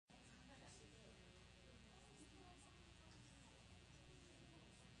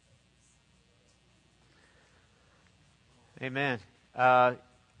Amen.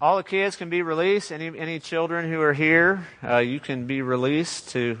 All the kids can be released. Any children who are here, you can be released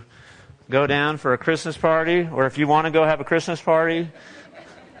to go down for a Christmas party, or if you want to go have a Christmas party,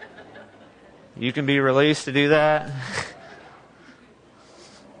 you can be released to do that.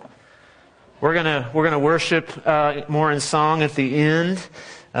 We're gonna worship more in song at the end.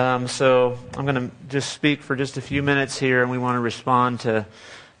 So I'm gonna just speak for just a few minutes here, and we want to respond to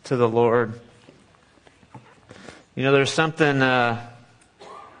the Lord. You know, there's something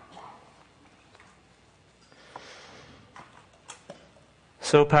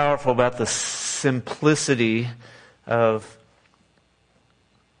so powerful about the simplicity of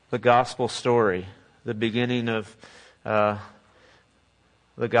the gospel story, the beginning of the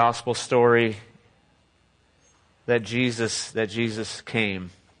gospel story that Jesus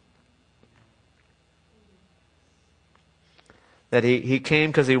came. That he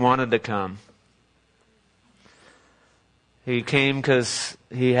came because he wanted to come. He came because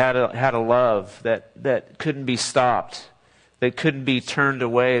he had a love that couldn't be stopped, that couldn't be turned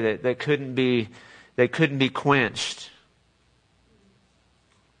away, that couldn't be quenched.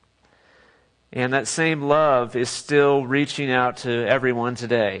 And that same love is still reaching out to everyone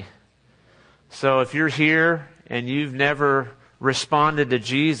today. So if you're here and you've never responded to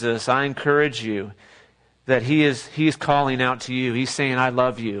Jesus, I encourage you that He's calling out to you. He's saying, I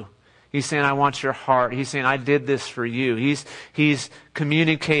love you. He's saying, I want your heart. He's saying, I did this for you. He's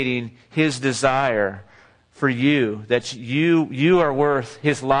communicating His desire for you, that you are worth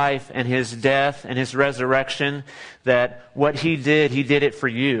His life and His death and His resurrection, that what He did it for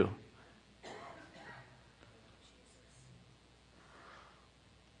you.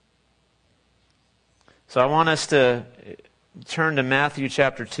 So I want us to turn to Matthew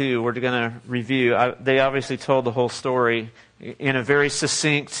chapter 2. We're going to review. They obviously told the whole story in a very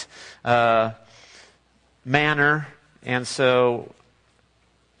succinct manner, and so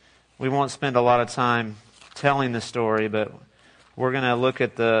we won't spend a lot of time telling the story, but we're going to look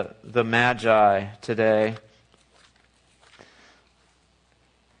at the Magi today.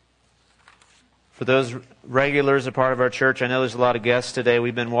 For those regulars, a part of our church, I know there's a lot of guests today.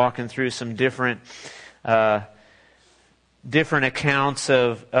 We've been walking through some different accounts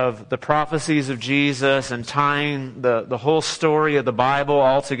of the prophecies of Jesus and tying the whole story of the Bible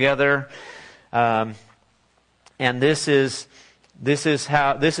all together. And this is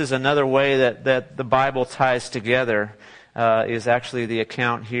another way that the Bible ties together, is actually the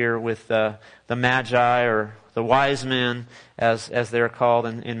account here with the Magi, or the wise men, as they're called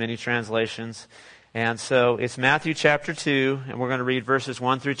in many translations. And so it's Matthew chapter 2, and we're going to read verses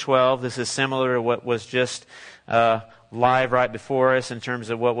 1 through 12. This is similar to what was just live right before us in terms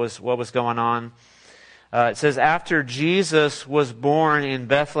of what was going on. It says, after Jesus was born in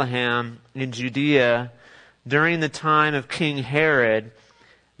Bethlehem in Judea during the time of King Herod,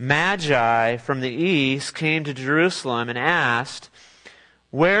 Magi from the east came to Jerusalem and asked,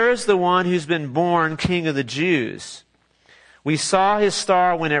 "Where is the one who's been born King of the Jews? We saw his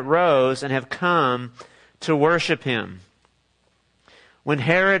star when it rose and have come to worship him." When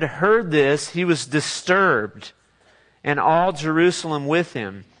Herod heard this, he was disturbed, and all Jerusalem with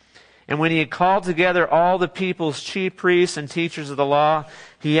him. And when he had called together all the people's chief priests and teachers of the law,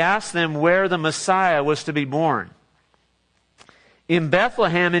 he asked them where the Messiah was to be born. "In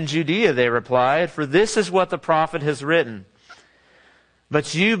Bethlehem in Judea," they replied, "for this is what the prophet has written.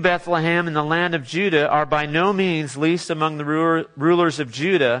 But you, Bethlehem, in the land of Judah, are by no means least among the rulers of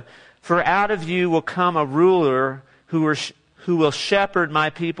Judah, for out of you will come a ruler who will shepherd my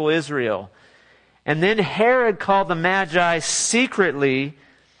people Israel." And then Herod called the Magi secretly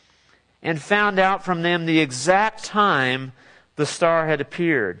and found out from them the exact time the star had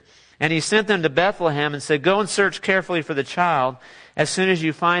appeared. And he sent them to Bethlehem and said, "Go and search carefully for the child. As soon as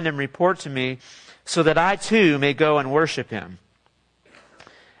you find him, report to me, so that I too may go and worship him."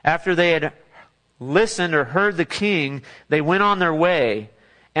 After they had listened or heard the king, they went on their way,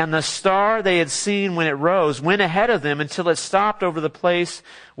 and the star they had seen when it rose went ahead of them until it stopped over the place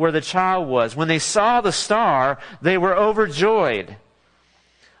where the child was. When they saw the star, they were overjoyed.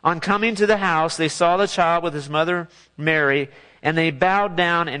 On coming to the house, they saw the child with his mother Mary, and they bowed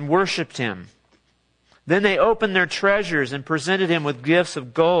down and worshipped him. Then they opened their treasures and presented him with gifts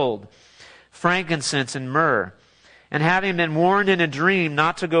of gold, frankincense, and myrrh. And having been warned in a dream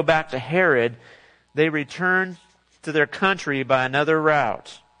not to go back to Herod, they returned to their country by another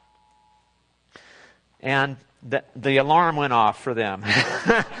route. And the alarm went off for them.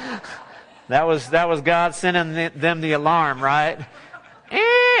 That was God sending them the alarm, right?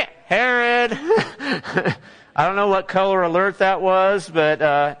 Herod! I don't know what color alert that was,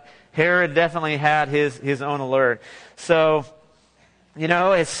 but Herod definitely had his own alert. So,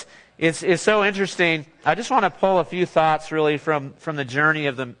 it's so interesting. I just want to pull a few thoughts really from the journey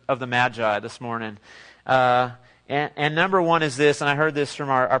of the Magi this morning. And number one is this, and I heard this from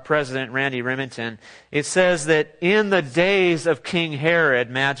our president, Randy Remington. It says that in the days of King Herod,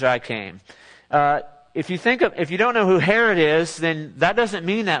 Magi came. If you don't know who Herod is, then that doesn't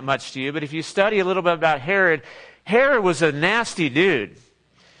mean that much to you. But if you study a little bit about Herod was a nasty dude.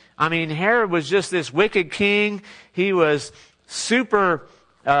 I mean, Herod was just this wicked king. He was super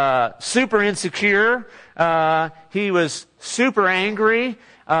insecure. He was super angry.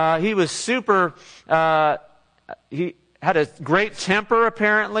 He was he had a great temper,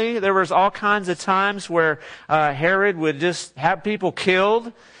 apparently. There was all kinds of times where Herod would just have people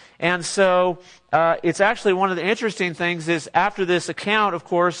killed. And so it's actually one of the interesting things is after this account, of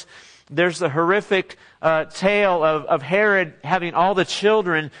course, there's the horrific tale of Herod having all the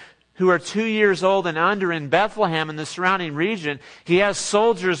children who are 2 years old and under in Bethlehem and the surrounding region. He has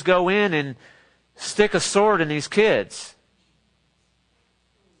soldiers go in and stick a sword in these kids.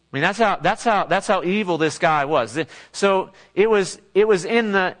 I mean, that's how evil this guy was. So it was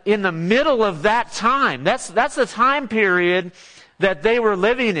in the middle of that time. That's the time period that they were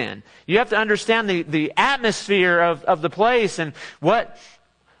living in. You have to understand the atmosphere of the place and what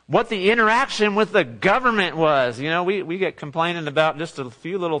the interaction with the government was. We get complaining about just a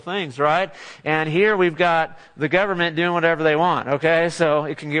few little things, right? And here we've got the government doing whatever they want, okay? So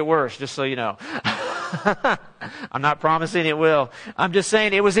it can get worse, just so you know. I'm not promising it will. I'm just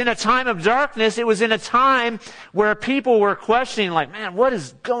saying it was in a time of darkness. It was in a time where people were questioning, like, man, what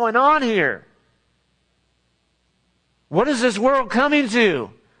is going on here? What is this world coming to?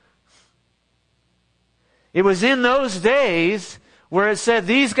 It was in those days where it said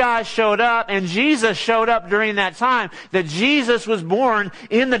these guys showed up and Jesus showed up during that time, that Jesus was born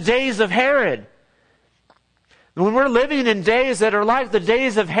in the days of Herod. When we're living in days that are like the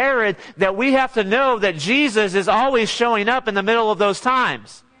days of Herod, that we have to know that Jesus is always showing up in the middle of those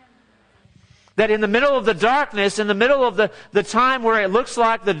times. That in the middle of the darkness, in the middle of the time where it looks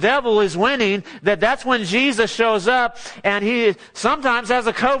like the devil is winning, that's when Jesus shows up, and he sometimes has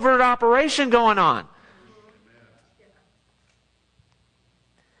a covert operation going on.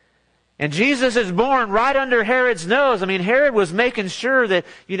 And Jesus is born right under Herod's nose. I mean, Herod was making sure that,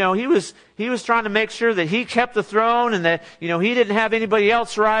 he was trying to make sure that he kept the throne and that, he didn't have anybody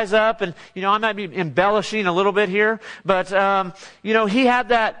else rise up. And, I might be embellishing a little bit here, but, he had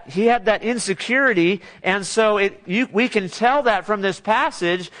that insecurity. And so we can tell that from this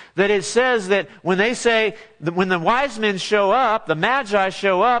passage that it says that when the wise men show up, the Magi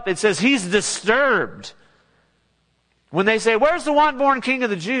show up, it says he's disturbed. When they say, where's the one born King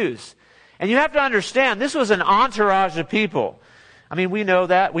of the Jews? And you have to understand, this was an entourage of people. I mean, we know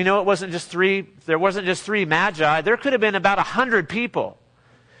that. We know there wasn't just three Magi. There could have been about 100 people.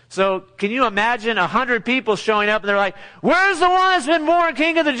 So, can you imagine 100 people showing up and they're like, where's the one that's been born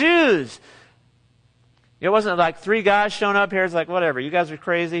King of the Jews? It wasn't like 3 guys showing up here. It's like, whatever, you guys are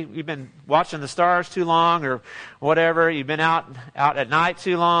crazy. You've been watching the stars too long or whatever. You've been out at night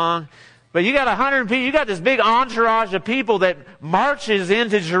too long. But you got 100 people, you got this big entourage of people that marches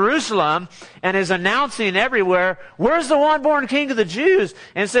into Jerusalem and is announcing everywhere, where's the one born King of the Jews?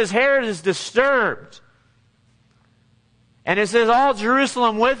 And it says Herod is disturbed. And it says all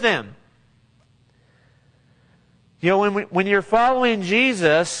Jerusalem with him. When you're following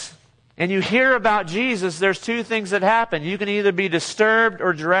Jesus and you hear about Jesus, there's 2 things that happen. You can either be disturbed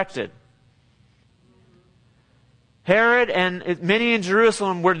or directed. Herod and many in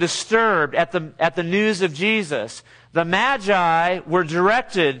Jerusalem were disturbed at the news of Jesus. The Magi were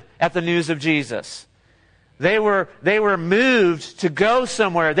directed at the news of Jesus. They were moved to go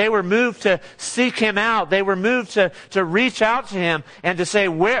somewhere. They were moved to seek Him out. They were moved to reach out to Him and to say,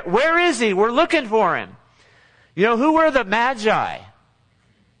 where is He? We're looking for Him. Who were the Magi?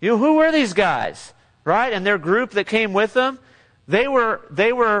 Who were these guys? Right? And their group that came with them. They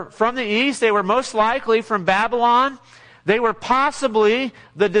were from the east. They were most likely from Babylon. They were possibly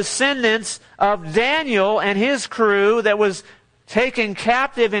the descendants of Daniel and his crew that was taken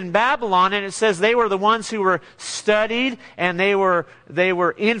captive in Babylon. And it says they were the ones who were studied and they were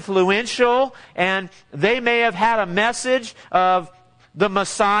influential. And they may have had a message of the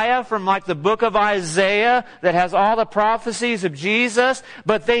Messiah from like the book of Isaiah that has all the prophecies of Jesus.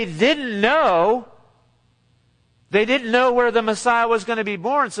 But they didn't know where the Messiah was going to be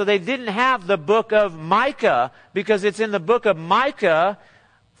born, so they didn't have the book of Micah, because it's in the book of Micah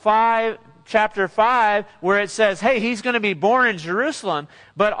chapter 5 where it says, hey, he's going to be born in Jerusalem.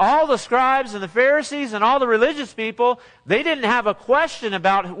 But all the scribes and the Pharisees and all the religious people, they didn't have a question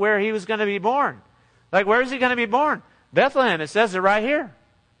about where he was going to be born. Like, where is he going to be born? Bethlehem, it says it right here.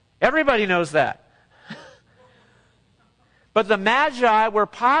 Everybody knows that. But the Magi were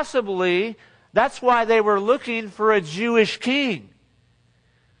possibly, that's why they were looking for a Jewish king.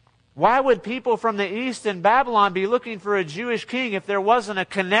 Why would people from the east in Babylon be looking for a Jewish king if there wasn't a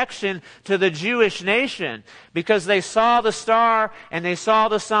connection to the Jewish nation? Because they saw the star and they saw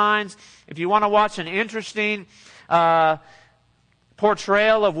the signs. If you want to watch an interesting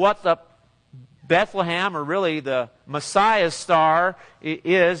portrayal of what the Bethlehem, or really the Messiah's star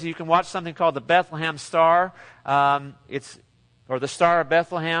is, you can watch something called the Bethlehem Star. Or the Star of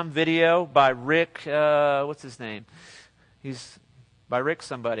Bethlehem video by Rick, what's his name? He's by Rick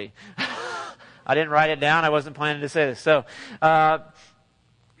somebody. I didn't write it down. I wasn't planning to say this. So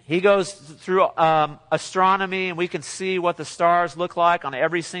he goes through astronomy, and we can see what the stars look like on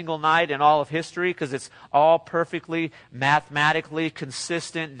every single night in all of history, because it's all perfectly mathematically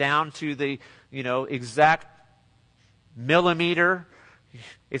consistent down to the exact millimeter.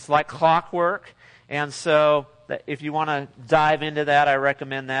 It's like clockwork. And so if you want to dive into that, I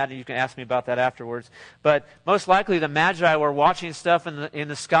recommend that. And you can ask me about that afterwards. But most likely the Magi were watching stuff in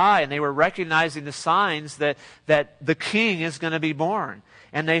the sky, and they were recognizing the signs that the king is going to be born.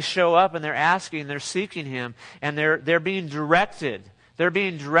 And they show up and they're asking, they're seeking him, and they're being directed. They're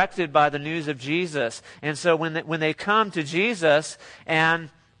being directed by the news of Jesus. And so when they come to Jesus, and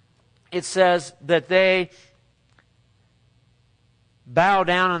it says that they bow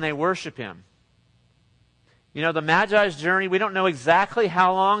down and they worship him. The Magi's journey, we don't know exactly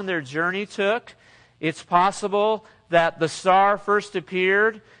how long their journey took. It's possible that the star first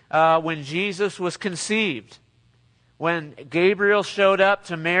appeared when Jesus was conceived. When Gabriel showed up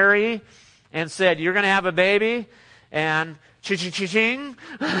to Mary and said, you're going to have a baby, and ching.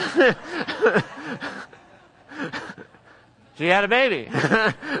 She had a baby.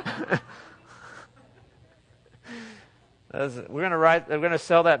 We're going to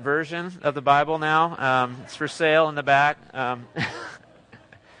sell that version of the Bible now. It's for sale in the back.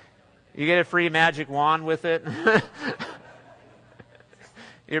 You get a free magic wand with it.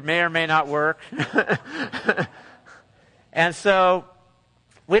 It may or may not work. And so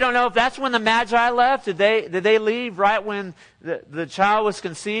we don't know if that's when the Magi left. Did they leave right when the child was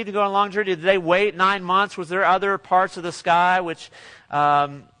conceived to go on a long journey? Did they wait 9 months? Was there other parts of the sky which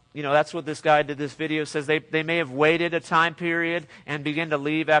that's what this guy did this video says. They may have waited a time period and began to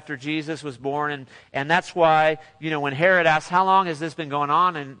leave after Jesus was born. And that's why, when Herod asked, how long has this been going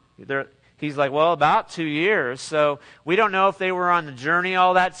on? And he's like, well, about 2 years. So we don't know if they were on the journey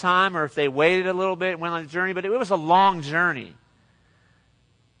all that time or if they waited a little bit and went on the journey. But it was a long journey.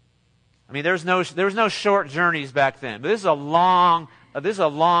 I mean, there was no short journeys back then. But this is a long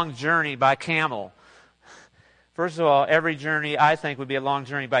journey by camel. First of all, every journey, I think, would be a long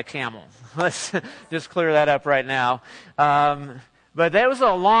journey by camel. Let's just clear that up right now. But that was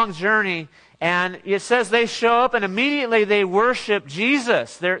a long journey, and it says they show up and immediately they worship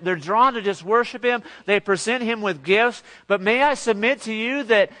Jesus. They're drawn to just worship him. They present him with gifts. But may I submit to you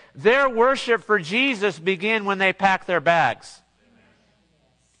that their worship for Jesus began when they packed their bags.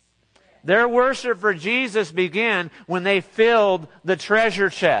 Their worship for Jesus began when they filled the treasure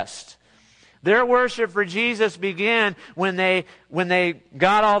chest. Their worship for Jesus began when they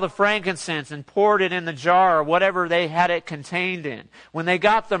got all the frankincense and poured it in the jar or whatever they had it contained in. When they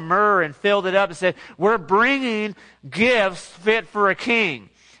got the myrrh and filled it up and said, we're bringing gifts fit for a king.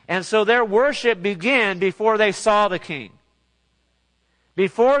 And so their worship began before they saw the king.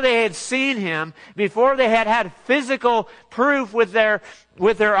 Before they had seen him, before they had physical proof with their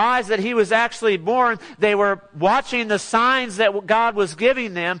eyes that he was actually born, they were watching the signs that God was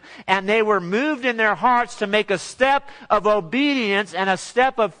giving them, and they were moved in their hearts to make a step of obedience and a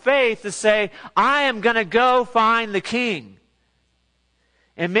step of faith to say, I am going to go find the king.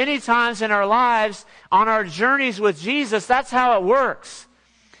 And many times in our lives, on our journeys with Jesus, that's how it works.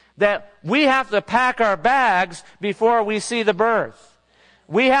 That we have to pack our bags before we see the birth.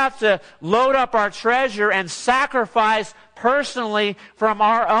 We have to load up our treasure and sacrifice personally from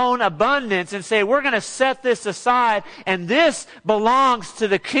our own abundance and say, we're going to set this aside, and this belongs to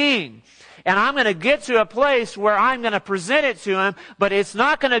the king. And I'm going to get to a place where I'm going to present it to him, but it's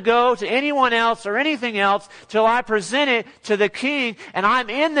not going to go to anyone else or anything else till I present it to the king, and I'm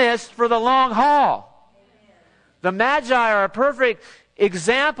in this for the long haul. The Magi are a perfect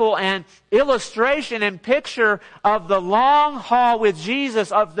example and illustration and picture of the long haul with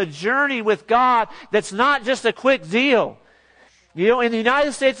Jesus, of the journey with God that's not just a quick deal. You know, in the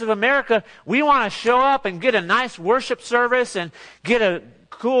United States of America, we want to show up and get a nice worship service and get a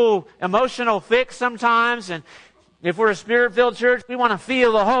cool emotional fix sometimes. And if we're a Spirit-filled church, we want to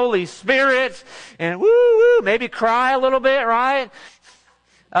feel the Holy Spirit and woo, maybe cry a little bit, right?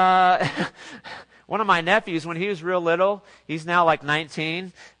 One of my nephews, when he was real little, he's now like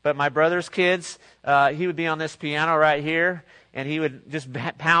 19, but my brother's kids, he would be on this piano right here, and he would just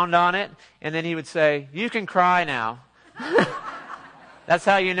pound on it, and then he would say, "You can cry now." That's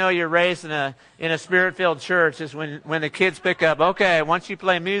how you know you're raised in a Spirit-filled church, is when the kids pick up, okay, once you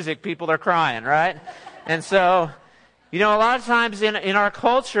play music, people are crying, right? And so, you know, a lot of times in our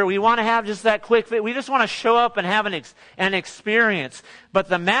culture, we want to have just that quick fit. We just want to show up and have an experience. But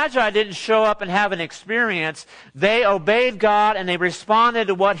the Magi didn't show up and have an experience. They obeyed God and they responded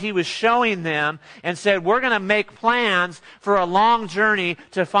to what He was showing them and said, we're going to make plans for a long journey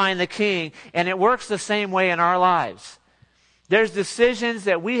to find the King. And it works the same way in our lives. There's decisions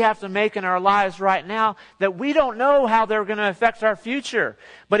that we have to make in our lives right now that we don't know how they're going to affect our future.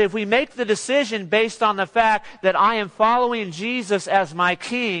 But if we make the decision based on the fact that I am following Jesus as my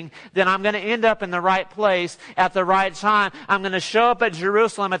King, then I'm going to end up in the right place at the right time. I'm going to show up at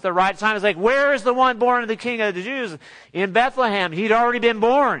Jerusalem at the right time. It's like, where is the one born of the King of the Jews? In Bethlehem. He'd already been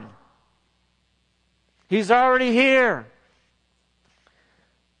born. He's already here.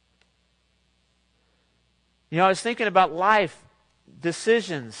 You know, I was thinking about life,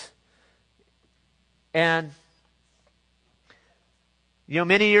 decisions. And, you know,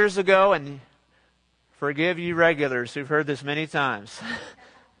 many years ago, and forgive you regulars who've heard this many times.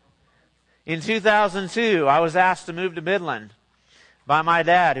 In 2002, I was asked to move to Midland by my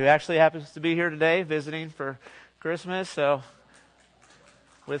dad, who actually happens to be here today visiting for Christmas, so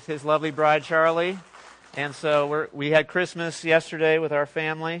with his lovely bride, Charlie. And so we had Christmas yesterday with our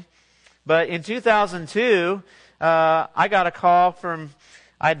family. But in 2002, I got a call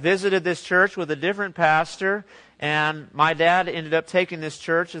I'd visited this church with a different pastor, and my dad ended up taking this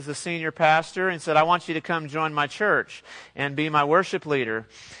church as the senior pastor and said, I want you to come join my church and be my worship leader.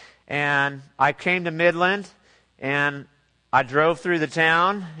 And I came to Midland, and I drove through the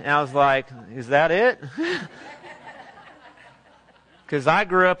town, and I was like, is that it? Because I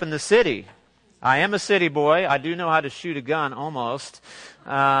grew up in the city. I am a city boy. I do know how to shoot a gun, almost.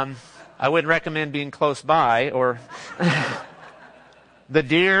 I wouldn't recommend being close by, or the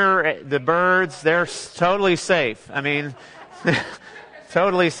deer, the birds, they're totally safe. I mean,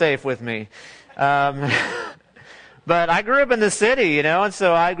 totally safe with me. But I grew up in the city, you know, and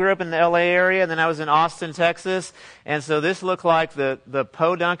so I grew up in the LA area, and then I was in Austin, Texas, and so this looked like the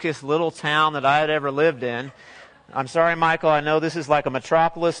podunkest little town that I had ever lived in. I'm sorry, Michael, I know this is like a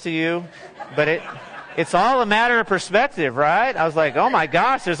metropolis to you, but it's all a matter of perspective, right? I was like, oh my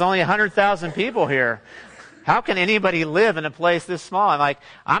gosh, there's only 100,000 people here. How can anybody live in a place this small? I'm like,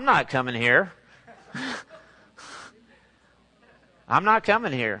 I'm not coming here. I'm not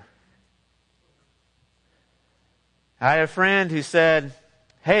coming here. I had a friend who said,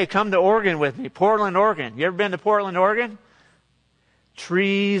 hey, come to Oregon with me, Portland, Oregon. You ever been to Portland, Oregon?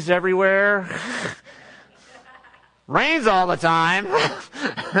 Trees everywhere. Rains all the time.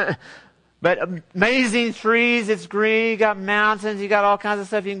 But amazing trees, it's green, you got mountains, you got all kinds of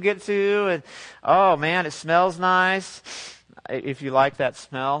stuff you can get to. And oh man, it smells nice, if you like that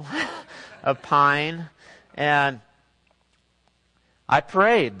smell of pine. And I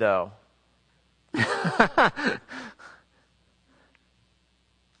prayed, though.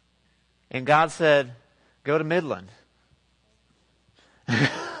 And God said, go to Midland.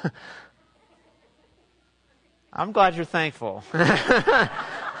 I'm glad you're thankful.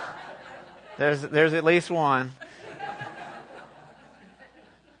 There's at least one.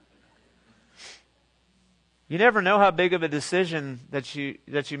 You never know how big of a decision that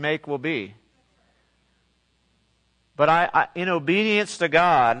you make will be. But I in obedience to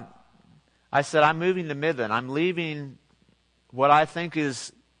God, I said, I'm moving to Midland. I'm leaving what I think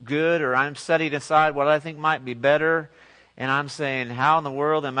is good, or I'm setting aside what I think might be better. And I'm saying, how in the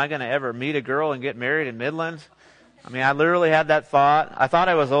world am I going to ever meet a girl and get married in Midland? I mean, I literally had that thought. I thought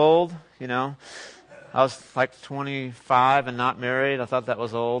I was old, you know. I was like 25 and not married. I thought that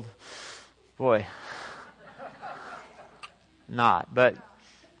was old. Boy. Not. But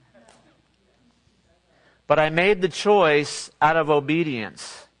I made the choice out of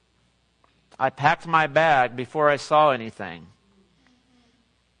obedience. I packed my bag before I saw anything.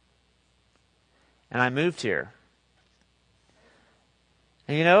 And I moved here.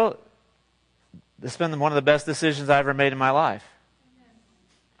 And you know, it's been one of the best decisions I ever made in my life.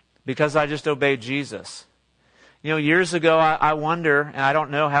 Because I just obeyed Jesus. You know, years ago, I wonder, and I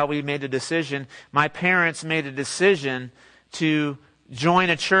don't know how we made a decision. My parents made a decision to join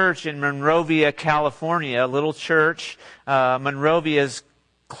a church in Monrovia, California, a little church. Monrovia is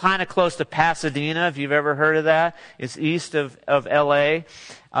kind of close to Pasadena, if you've ever heard of that. It's east of L.A.,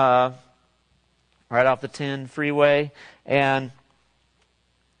 right off the 10 freeway. And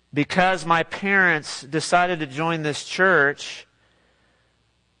because my parents decided to join this church,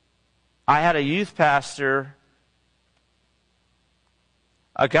 I had a youth pastor,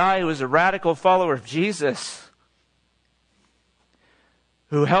 a guy who was a radical follower of Jesus,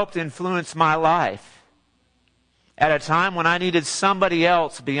 who helped influence my life at a time when I needed somebody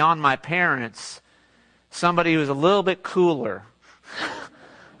else beyond my parents, somebody who was a little bit cooler.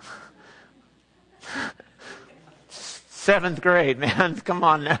 7th grade, man. Come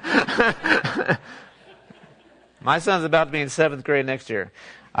on now. My son's about to be in 7th grade next year.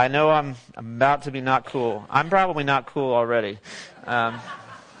 I know I'm about to be not cool. I'm probably not cool already.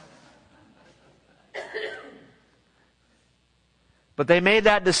 But they made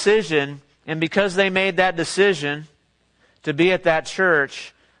that decision, and because they made that decision to be at that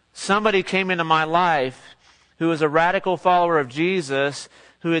church, somebody came into my life who was a radical follower of Jesus,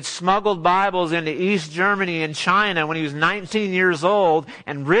 who had smuggled Bibles into East Germany and China when he was 19 years old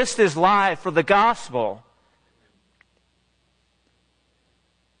and risked his life for the gospel.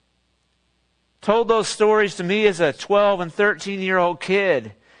 Told those stories to me as a 12 and 13-year-old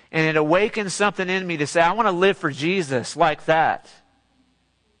kid, and it awakened something in me to say, I want to live for Jesus like that.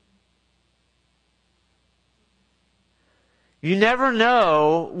 You never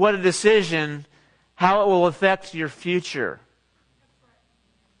know what a decision, how it will affect your future.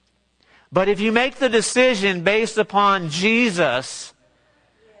 But if you make the decision based upon Jesus,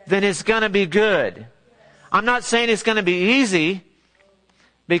 then it's going to be good. I'm not saying it's going to be easy,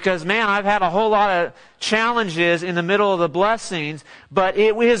 because, man, I've had a whole lot of challenges in the middle of the blessings, but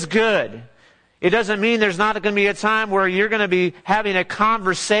it is good. It doesn't mean there's not going to be a time where you're going to be having a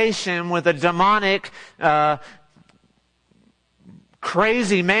conversation with a demonic,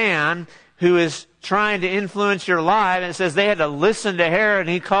 crazy man who is trying to influence your life. And it says they had to listen to Herod, and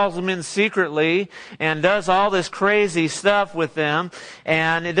he calls them in secretly and does all this crazy stuff with them.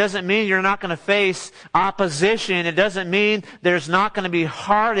 And it doesn't mean you're not going to face opposition. It doesn't mean there's not going to be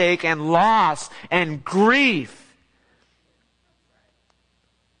heartache and loss and grief.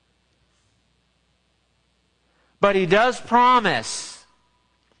 But he does promise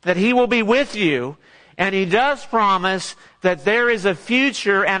that he will be with you, and he does promise that there is a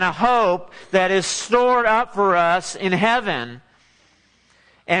future and a hope that is stored up for us in heaven.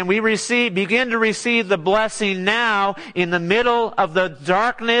 And we begin to receive the blessing now in the middle of the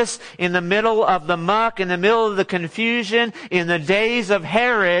darkness, in the middle of the muck, in the middle of the confusion. In the days of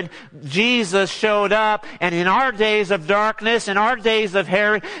Herod, Jesus showed up. And in our days of darkness, in our days of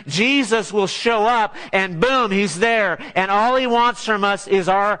Herod, Jesus will show up, and boom, He's there. And all He wants from us is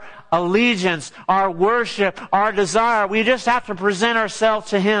our allegiance, our worship, our desire. We just have to present ourselves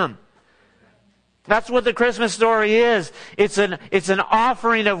to Him. That's what the Christmas story is. It's an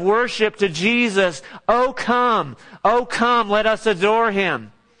offering of worship to Jesus. Oh come, let us adore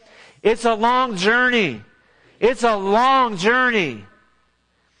Him. It's a long journey. It's a long journey.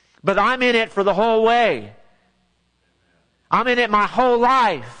 But I'm in it for the whole way. I'm in it my whole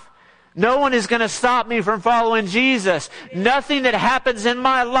life. No one is going to stop me from following Jesus. Nothing that happens in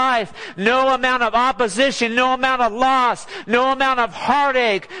my life, no amount of opposition, no amount of loss, no amount of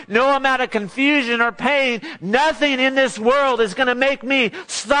heartache, no amount of confusion or pain, nothing in this world is going to make me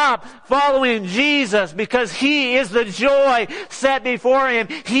stop following Jesus, because He is the joy set before Him.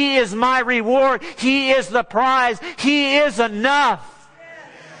 He is my reward. He is the prize. He is enough.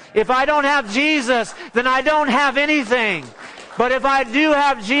 If I don't have Jesus, then I don't have anything. But if I do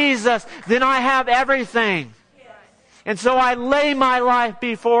have Jesus, then I have everything. And so I lay my life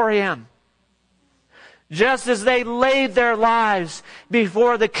before Him. Just as they laid their lives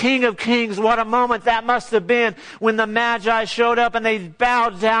before the King of Kings. What a moment that must have been when the Magi showed up and they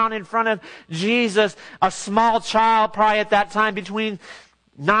bowed down in front of Jesus. A small child, probably at that time between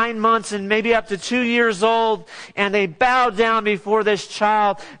 9 months and maybe up to 2 years old, and they bowed down before this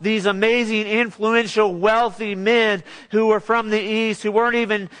child. These amazing, influential, wealthy men who were from the East, who weren't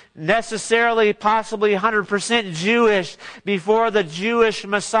even necessarily possibly 100% Jewish, before the Jewish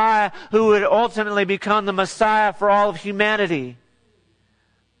Messiah, who would ultimately become the Messiah for all of humanity.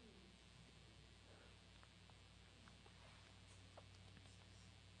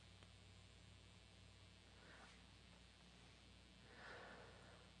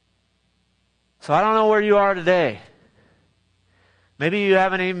 So I don't know where you are today. Maybe you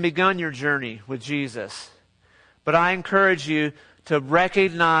haven't even begun your journey with Jesus. But I encourage you to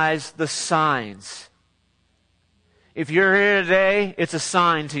recognize the signs. If you're here today, it's a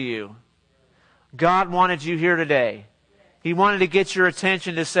sign to you. God wanted you here today. He wanted to get your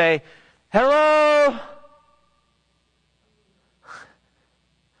attention to say, hello!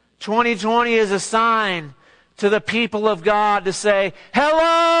 2020 is a sign to the people of God to say,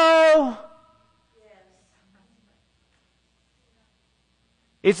 hello!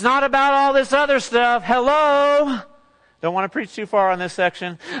 It's not about all this other stuff. Hello! Don't want to preach too far on this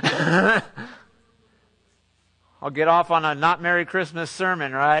section. I'll get off on a not Merry Christmas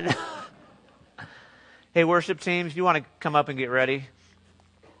sermon, right? Hey, worship teams, you want to come up and get ready?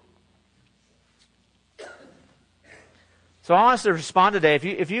 So I want us to respond today.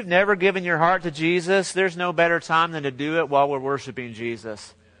 If you've never given your heart to Jesus, there's no better time than to do it while we're worshiping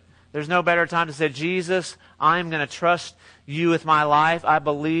Jesus. There's no better time to say, Jesus, I'm going to trust you with my life. I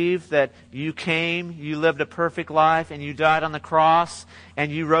believe that you came, you lived a perfect life, and you died on the cross,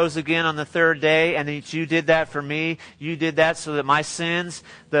 and you rose again on the third day, and that you did that for me. You did that so that my sins,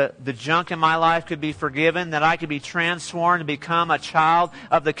 the junk in my life could be forgiven, that I could be transformed to become a child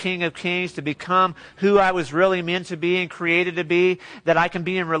of the King of Kings, to become who I was really meant to be and created to be, that I can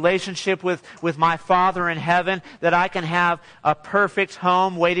be in relationship with my Father in heaven, that I can have a perfect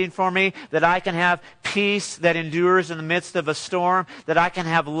home waiting for me, that I can have peace that endures in the midst of a storm, that I can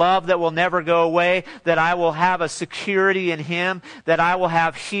have love that will never go away, that I will have a security in Him, that I will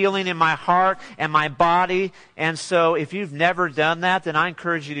have healing in my heart and my body. And so if you've never done that, then I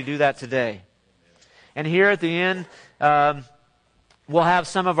encourage you to do that today. And here at the end, we'll have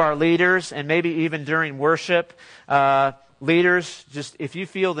some of our leaders, and maybe even during worship, leaders, just if you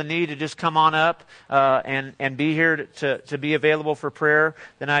feel the need to just come on up and be here to be available for prayer,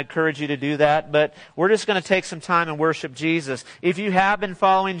 then I encourage you to do that. But we're just going to take some time and worship Jesus. If you have been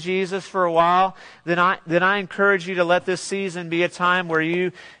following Jesus for a while, then I encourage you to let this season be a time where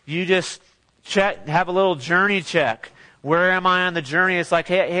you just have a little journey check. Where am I on the journey? It's like,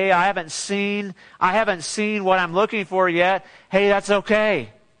 hey, I haven't seen what I'm looking for yet. Hey, that's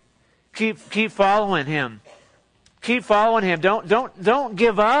okay. Keep following Him. Keep following Him. Don't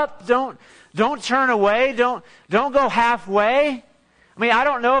give up. Don't turn away. Don't go halfway. I mean, I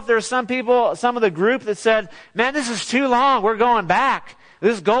don't know if there's some people, some of the group that said, man, this is too long. We're going back.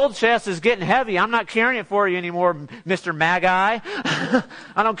 This gold chest is getting heavy. I'm not carrying it for you anymore, Mr. Magi. I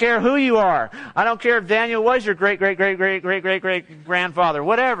don't care who you are. I don't care if Daniel was your great-great-great-great-great-great-great-grandfather.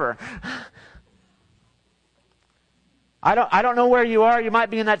 Whatever. I don't know where you are. You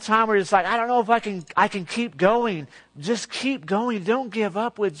might be in that time where you're just like, I don't know if I can keep going. Just keep going. Don't give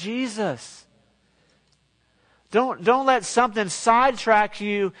up with Jesus. Don't let something sidetrack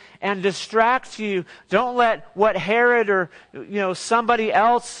you and distract you. Don't let what Herod or somebody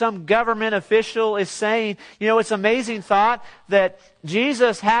else, some government official is saying. It's an amazing thought that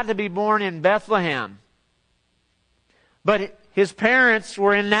Jesus had to be born in Bethlehem. But His parents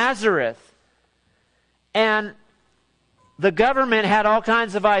were in Nazareth. And the government had all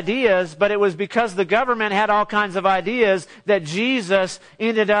kinds of ideas, but it was because the government had all kinds of ideas that Jesus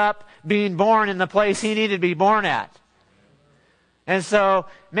ended up being born in the place He needed to be born at. And so,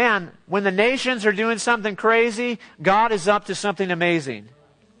 man, when the nations are doing something crazy, God is up to something amazing.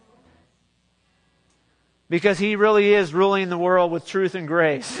 Because He really is ruling the world with truth and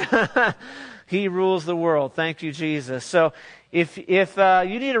grace. He rules the world. Thank you, Jesus. So, if you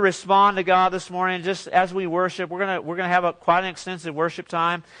need to respond to God this morning, just as we worship, we're gonna have quite an extensive worship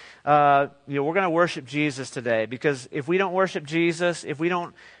time. We're gonna worship Jesus today, because if we don't worship Jesus, if we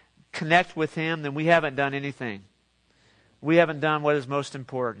don't connect with Him, then we haven't done anything. We haven't done what is most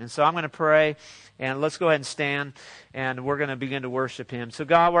important. And so I'm going to pray, and let's go ahead and stand, and we're going to begin to worship Him. So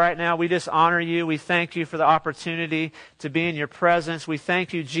God, right now, we just honor You. We thank You for the opportunity to be in Your presence. We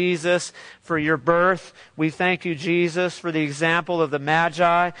thank You, Jesus, for Your birth. We thank You, Jesus, for the example of the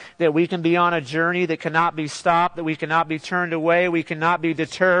Magi, that we can be on a journey that cannot be stopped, that we cannot be turned away, we cannot be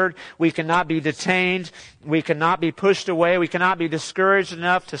deterred, we cannot be detained, we cannot be pushed away, we cannot be discouraged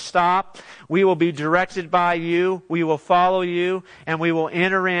enough to stop. We will be directed by You. We will follow You, and we will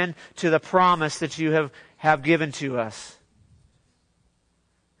enter into the promise that You have given to us.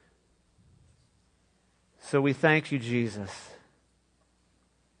 So we thank You, Jesus.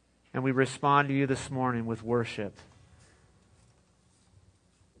 And we respond to You this morning with worship.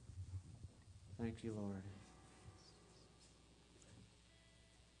 Thank You, Lord.